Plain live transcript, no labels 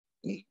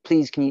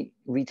please, can you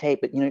retape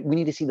it? You know, we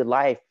need to see the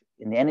life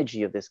and the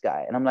energy of this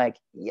guy. And I'm like,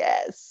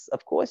 yes,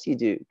 of course you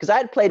do. Because I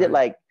had played it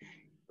like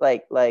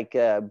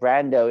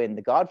Brando in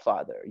The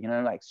Godfather, you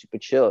know, like super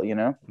chill, you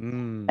know.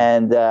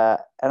 And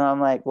I'm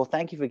like, well,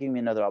 thank you for giving me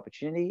another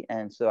opportunity.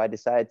 And so I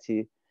decided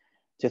to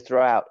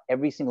throw out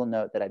every single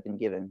note that I'd been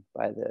given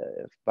by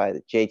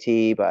the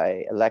JT,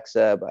 by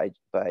Alexa,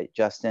 by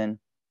Justin.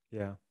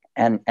 Yeah.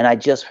 And I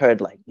just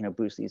heard, like, you know,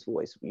 Bruce Lee's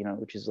voice, you know,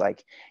 which is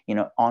like, you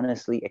know,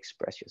 honestly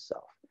express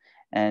yourself.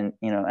 And,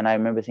 you know, and I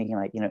remember thinking,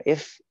 like, you know,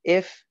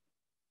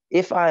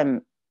 if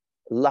I'm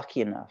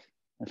lucky enough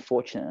and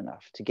fortunate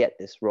enough to get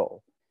this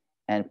role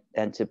and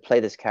to play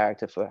this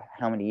character for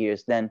how many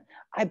years, then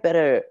I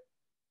better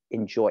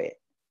enjoy it.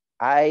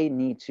 I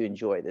need to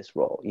enjoy this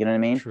role. You know what I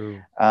mean?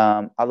 True.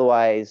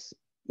 Otherwise,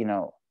 you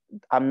know,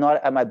 I'm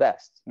not at my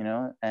best, you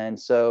know? And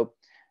so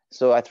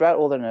I threw out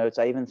all the notes.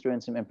 I even threw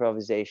in some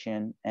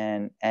improvisation,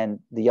 and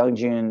the Young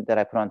Jun that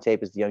I put on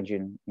tape is the Young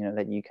Jun, you know,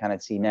 that you kind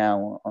of see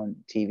now on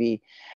TV.